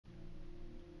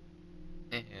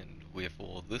with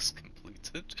all this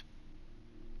completed,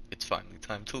 it's finally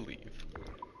time to leave.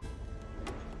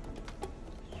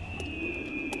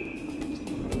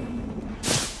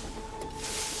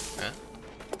 Huh?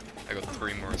 I got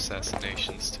 3 more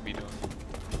assassinations to be done.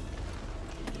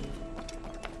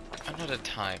 Another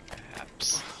time,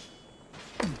 perhaps.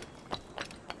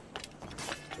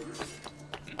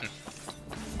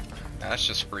 That's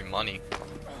just free money.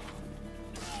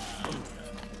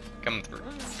 Come through.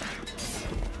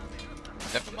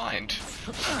 Never mind.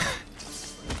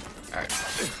 Alright.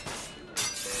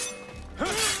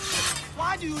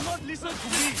 Why do you not listen to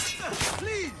me?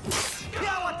 Please,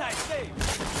 hear what I say.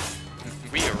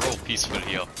 We are all peaceful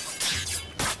here.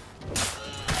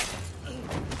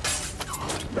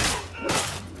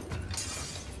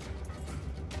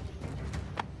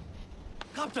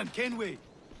 Captain Kenway,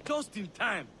 just in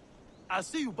time. I'll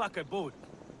see you back aboard.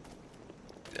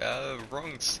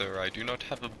 Wrong, sir. I do not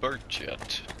have a boat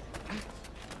yet.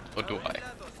 Or do I?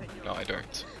 No, I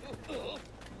don't.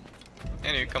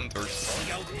 Anyway, come through.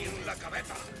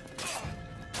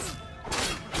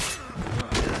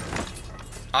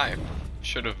 I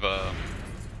should have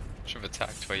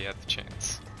attacked while you had the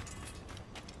chance.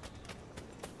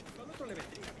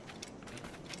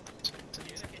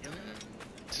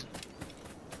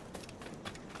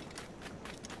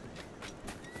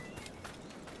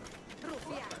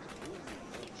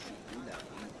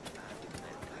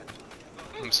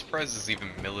 I'm surprised there's even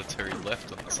military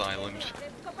left on this island.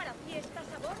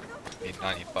 I mean,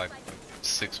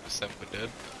 95.6% were dead.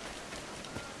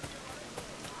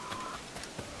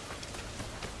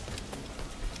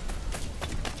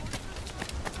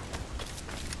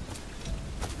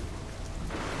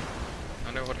 I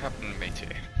know what happened, matey.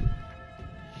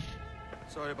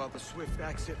 Sorry about the swift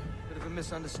exit. Bit of a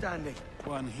misunderstanding.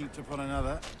 One heaped upon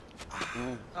another.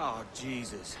 Oh,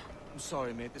 Jesus. I'm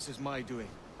sorry, mate. This is my doing.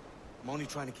 I'm only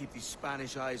trying to keep these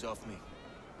Spanish eyes off me.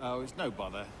 Oh, it's no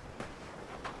bother.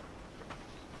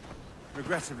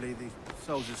 Regrettably, the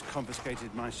soldiers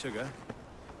confiscated my sugar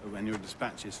when your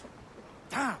dispatches.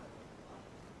 Damn!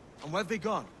 And where've they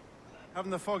gone?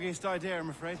 Haven't the foggiest idea, I'm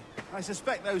afraid. I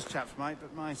suspect those chaps might,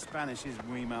 but my Spanish is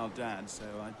wee mal dad, so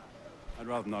I'd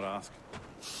rather not ask.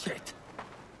 Shit!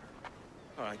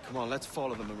 Alright, come on, let's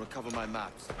follow them and recover my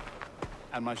maps.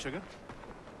 And my sugar?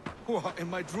 What,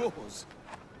 in my drawers?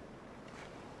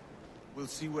 We'll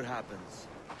see what happens.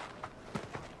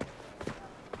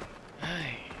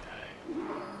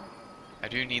 I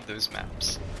do need those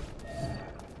maps.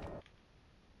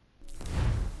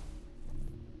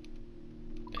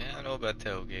 Yeah, I know about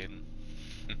tailgating.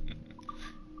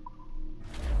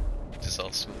 Just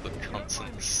also the cunts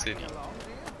in the city.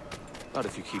 Not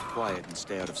if you keep quiet and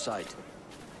stay out of sight.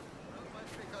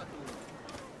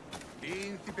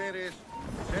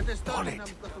 On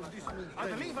it! I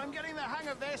believe I'm getting the hang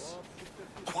of this.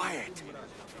 Quiet!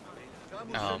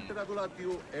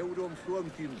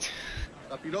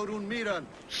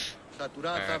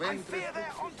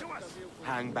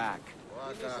 Hang back.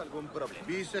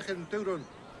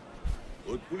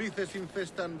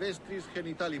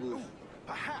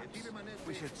 Perhaps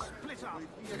we should split up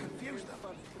to confuse them.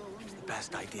 It's the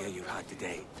best idea you've had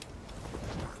today.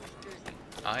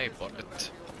 I bought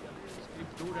it.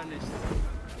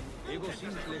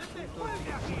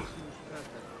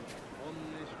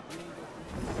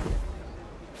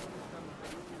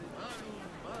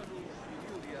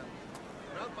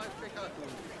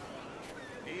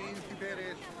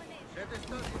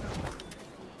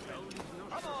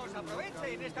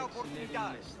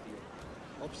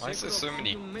 Why is there so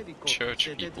many church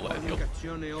people out here?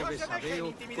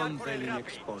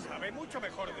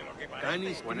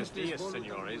 Buenos dias,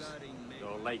 senores.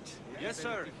 You're late. Yes,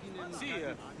 sir. See,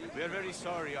 we are very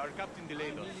sorry. Our captain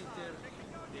delayed us.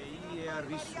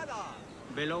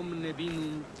 Velomne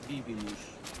vinum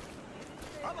vivimus.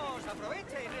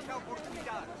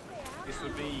 This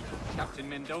would be Captain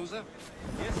Mendoza?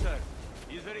 Yes, sir.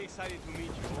 He's very excited to meet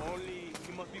you. Only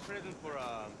he must be present for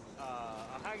a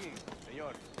hanging,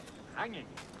 senor. Hanging?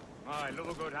 Oh, I love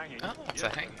a good hanging. Oh, it's a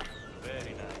hang.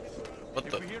 Very nice. What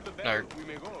If the? we hear the bell, No. we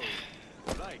may go.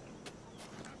 Like.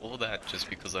 All that just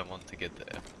because I want to get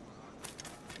there.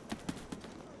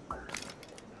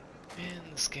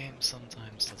 Man, this game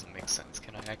sometimes doesn't make sense.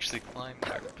 Can I actually climb?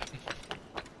 No.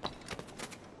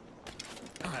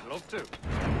 I'd love to.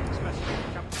 Especially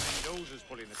if Captain Mendoza's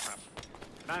pulling the trap.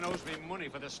 Man owes me money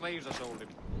for the slaves I sold him.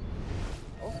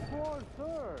 Of course,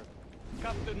 sir.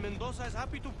 Captain Mendoza is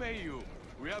happy to pay you.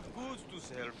 We have goods to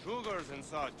sell, sugars and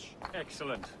such.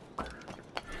 Excellent.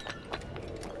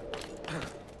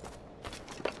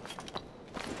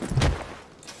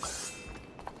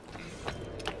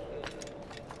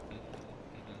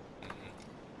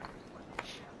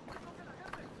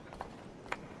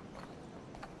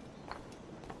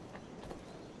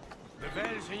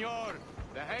 Well, senor,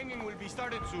 the hanging will be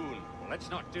started soon. Well, let's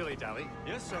not dilly-dally.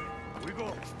 Yes, sir. We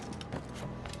go.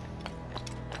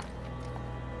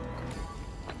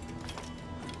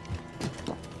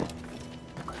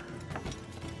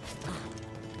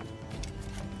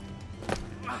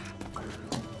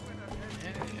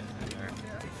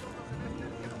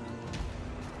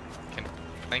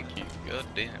 Thank you, god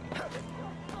damn.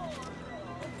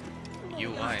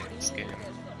 UI in this game.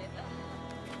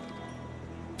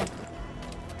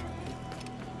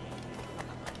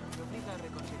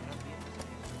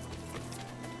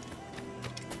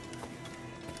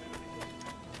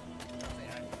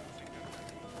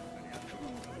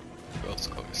 Girls'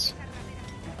 clothes.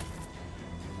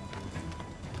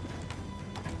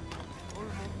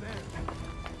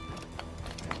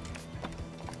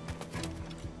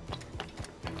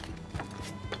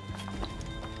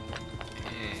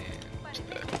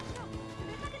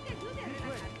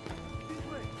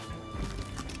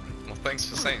 Thanks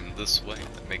for saying this way,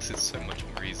 that makes it so much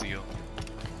more easier.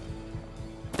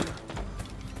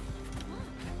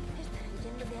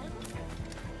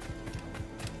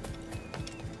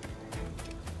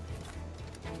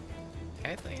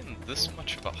 Why are they in this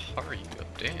much of a hurry,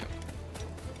 goddamn?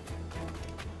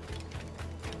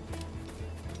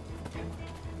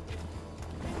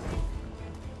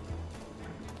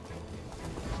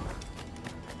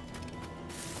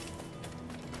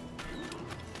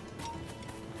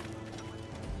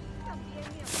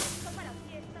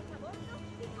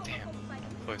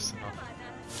 Close enough.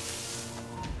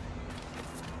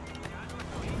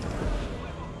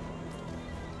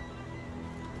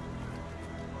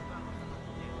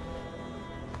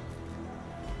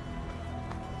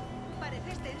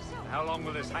 How long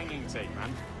will this hanging take,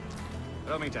 man? I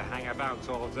don't mean to hang about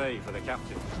all day for the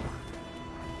captain.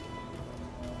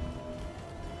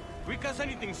 Quick as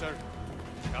anything, sir.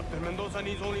 Captain Mendoza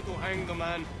needs only to hang the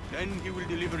man, then he will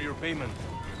deliver your payment.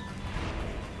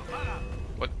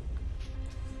 What?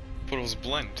 But it was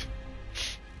blend.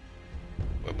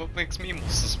 What makes me more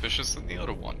suspicious than the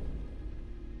other one?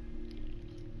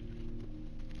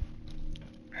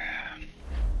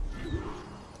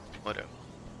 Whatever.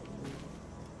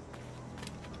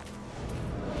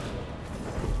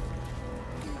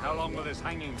 How long will this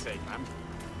hanging take, man?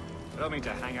 I don't mean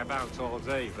to hang about all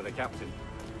day for the captain.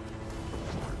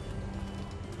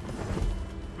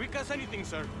 Quick as anything,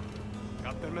 sir.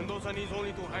 Captain Mendoza needs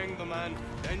only to hang the man,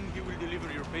 then he will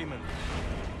deliver your payment.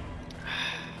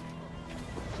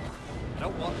 I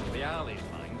don't want the alleys,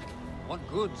 mind. I want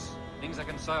goods. Things I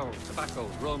can sell. Tobacco,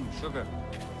 rum, sugar.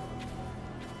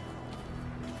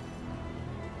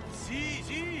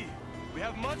 See. We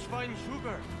have much fine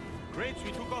sugar. Grapes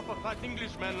we took off a fat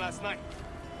Englishman last night.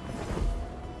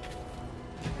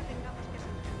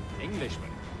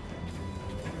 Englishman?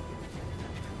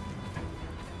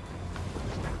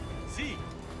 See.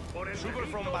 Sugar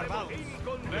from Barbados.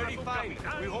 Very fine.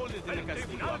 We hold it in the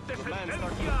castillo after the man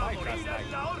started the fight last night.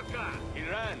 He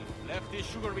ran, left his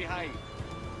sugar behind.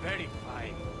 Very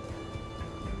fine.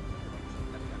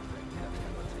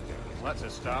 Well, that's a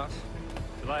start.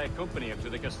 Shall I accompany him to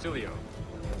the Castillo?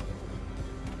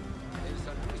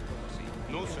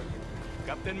 No, sir.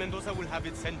 Captain Mendoza will have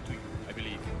it sent to you, I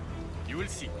believe. You will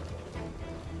see.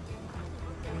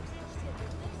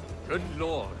 Good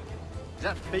lord. Is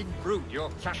that big brute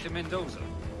your Captain Mendoza?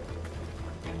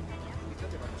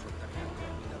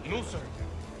 No, sir.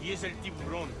 He is El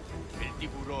Tiburón. El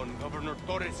Tiburón, Governor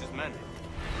Torres' man.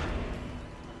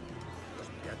 Los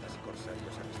piratas y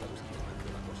corsarios han estado esquivando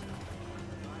la costa.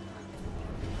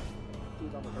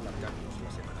 Íbamos a largarnos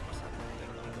la semana pasada,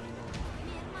 pero la autoridad...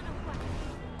 Mi hermano Juan.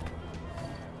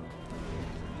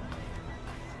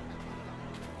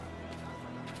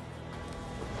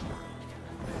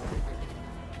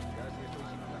 Casi estoy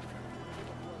sin plata.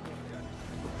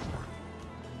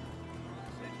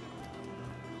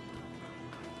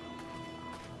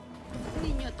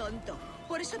 Niño tonto,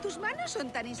 ¿por eso tus manos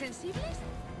son tan insensibles?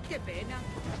 ¡Qué pena!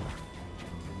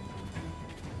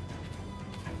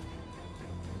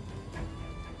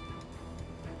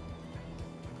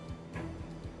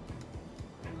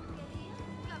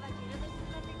 Caballero de su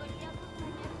categoría,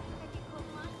 acompañarme que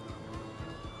coma.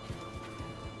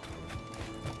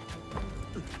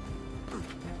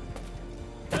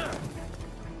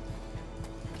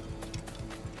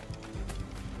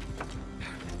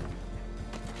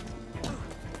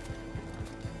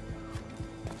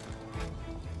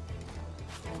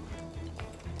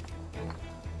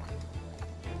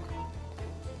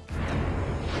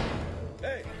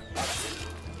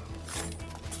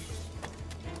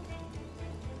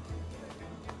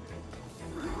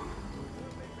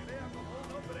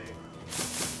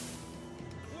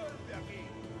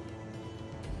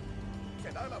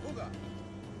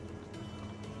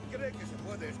 Cree que se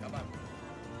puede escapar.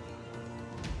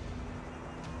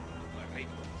 El rico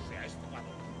se ha esfumado.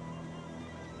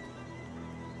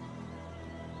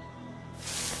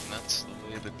 And that's the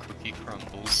way the cookie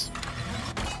crumbles.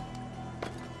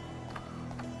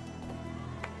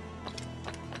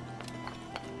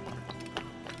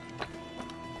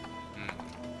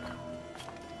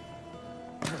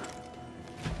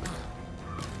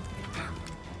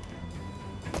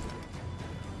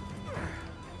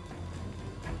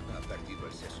 Ha perdido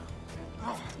el seso.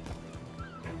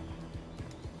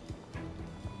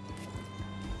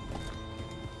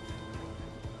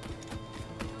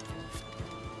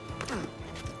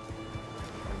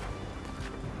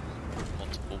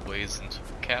 Multiple ways into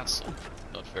the castle.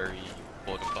 Not very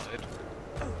fortified.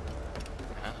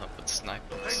 Ah, but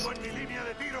snipers. Tengo en mi línea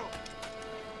de tiro.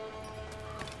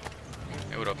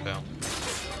 Hey, what up, pal?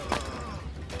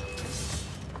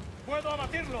 ¡Puedo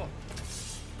abatirlo!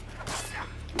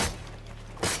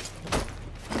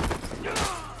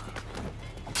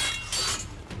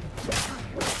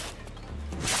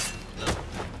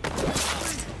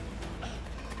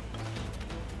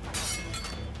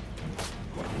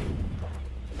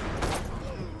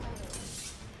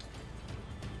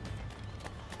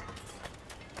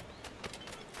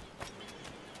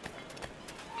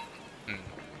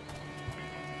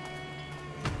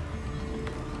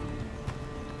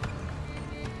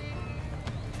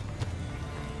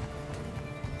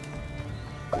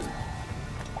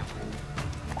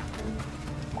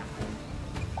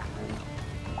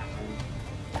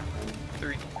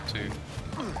 Three, two.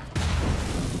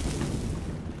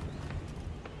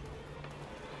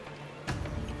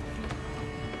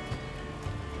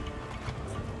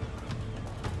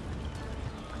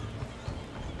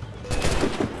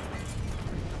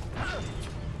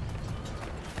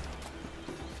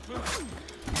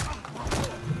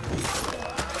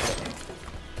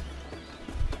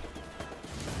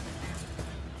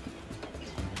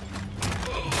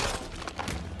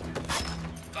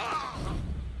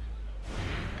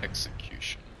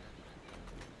 Execution.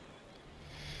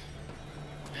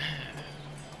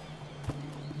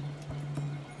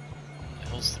 The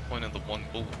hell's the point of the one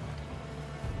bullet?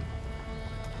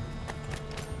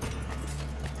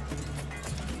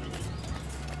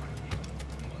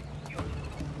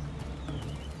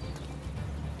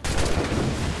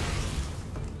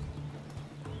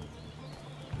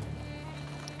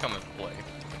 Come and play.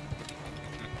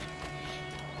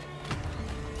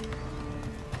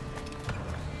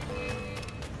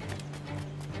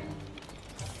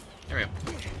 Here we go.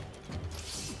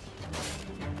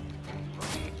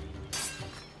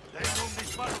 Tengo un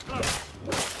disparo claro.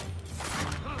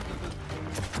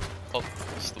 Oh,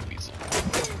 it's the weasel.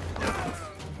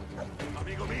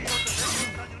 Amigo mío, te tengo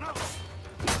encañonado.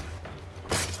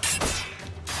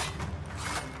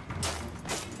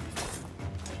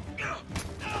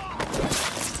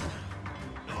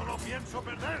 No lo pienso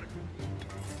perder.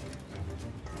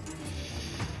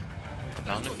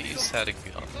 None of these had a gun.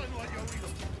 Quizá no haya oído.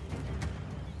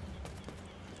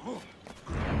 I'll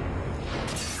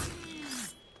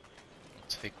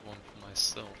take one for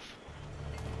myself.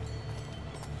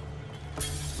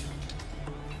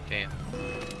 Damn.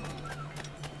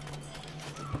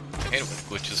 I hate it when it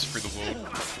glitches through the world.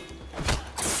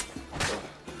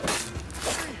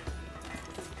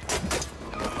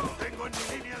 Tengo en mi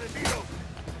línea de tiro.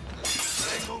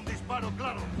 Tengo un disparo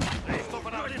claro. Listo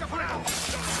para abrir fuego.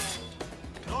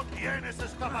 No tienes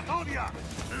escapatoria.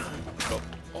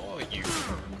 Oh, you.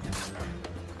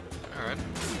 Alright.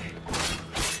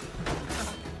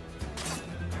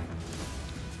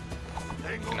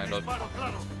 Tengo Can I un not- disparo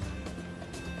claro.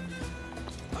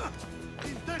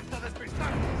 Intenta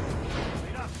despistar.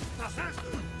 Mira, tras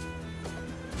esto.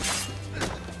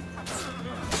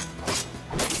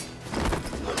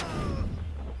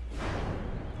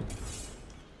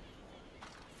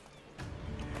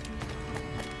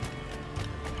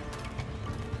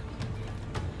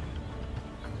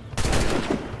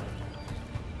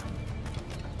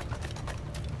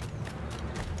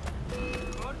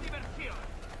 ¡Con diversión!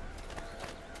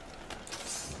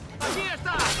 ¡Aquí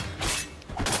está!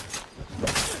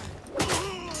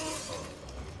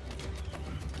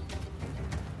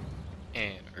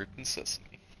 And Open Sesame.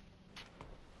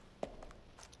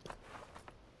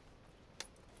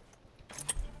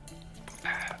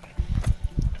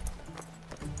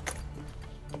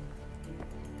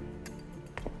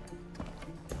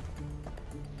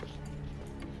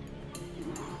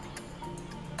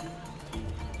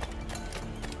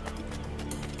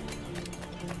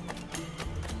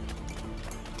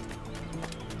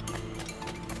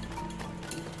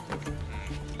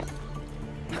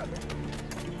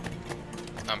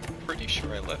 I'm pretty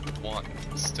sure I left one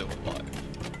still alive.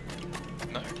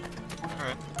 No.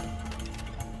 Alright.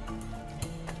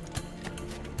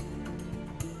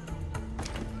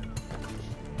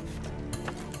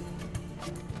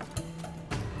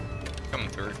 Coming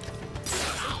through.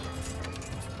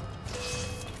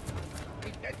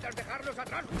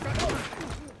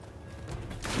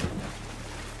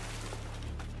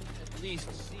 At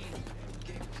least see.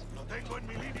 Lo tengo en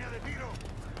mi línea de tiro.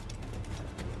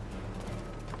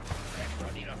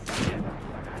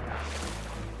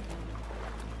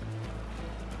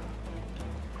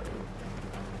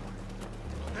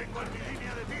 Lo tengo en mi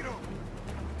línea de tiro.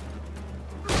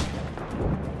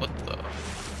 What the?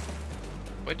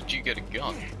 Where did you get a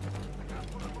gun?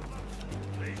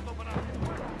 Listo para...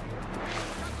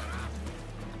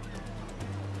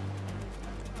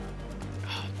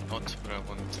 Not what I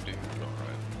wanted to do,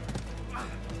 alright.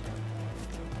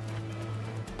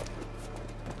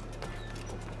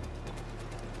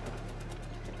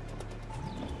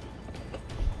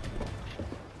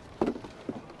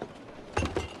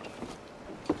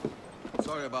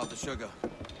 Sorry about the sugar.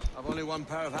 I've only one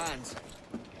pair of hands.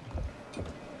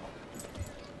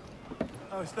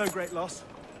 Oh, it's no great loss.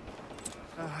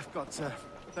 I've got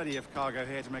plenty of cargo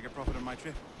here to make a profit on my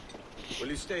trip. Will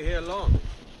you stay here long?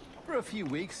 For a few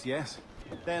weeks, yes.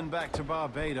 Then back to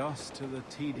Barbados, to the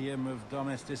tedium of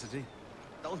domesticity.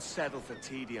 Don't settle for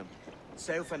tedium.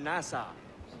 Sail for Nassau.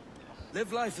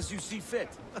 Live life as you see fit.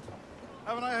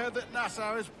 Haven't I heard that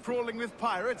Nassau is crawling with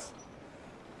pirates?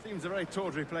 Seems a very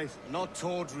tawdry place. Not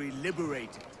tawdry,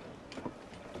 liberated.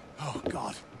 Oh,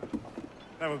 God.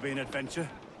 That would be an adventure.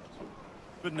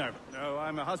 But no,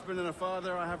 I'm a husband and a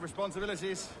father. I have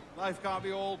responsibilities. Life can't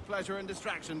be all pleasure and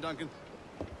distraction, Duncan.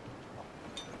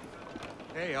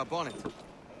 Hey, our bonnet.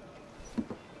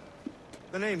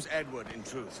 The name's Edward, in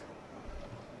truth.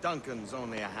 Duncan's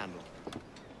only a handle.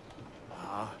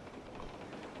 Ah.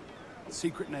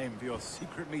 Secret name for your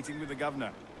secret meeting with the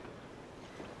governor.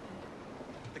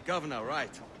 The governor,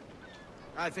 right.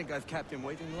 I think I've kept him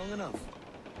waiting long enough.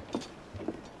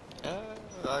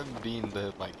 I've been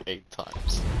there like 8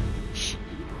 times.